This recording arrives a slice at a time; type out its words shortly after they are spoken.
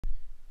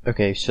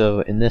Okay,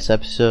 so in this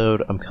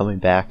episode, I'm coming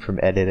back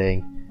from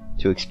editing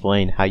to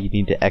explain how you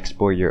need to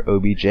export your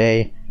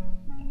OBJ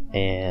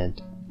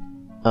and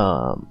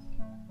so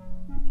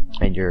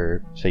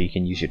you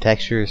can use your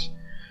textures.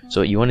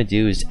 So what you want to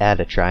do is add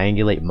a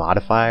triangulate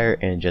modifier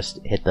and just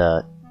hit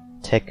the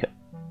tick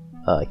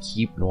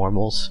keep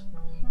normals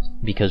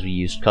because we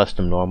used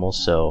custom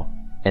normals. So,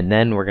 and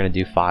then we're going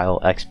to do file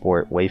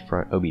export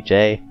wavefront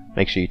OBJ.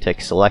 Make sure you tick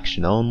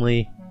selection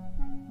only.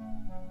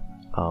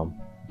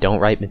 Don't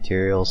write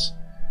materials.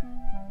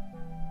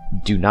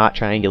 Do not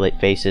triangulate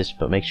faces,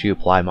 but make sure you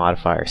apply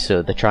modifiers.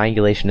 So the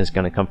triangulation is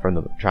going to come from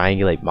the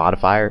triangulate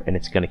modifier, and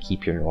it's going to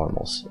keep your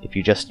normals. If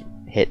you just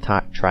hit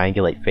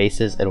triangulate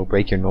faces, it'll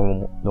break your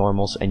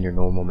normals, and your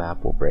normal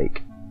map will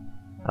break.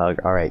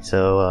 Alright,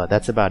 so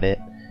that's about it.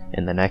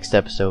 In the next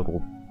episode,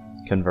 we'll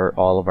convert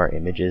all of our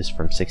images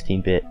from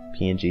 16-bit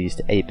PNGs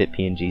to 8-bit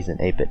PNGs and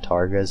 8-bit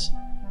Targas,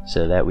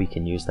 so that we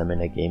can use them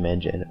in a game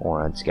engine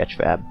or on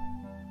Sketchfab.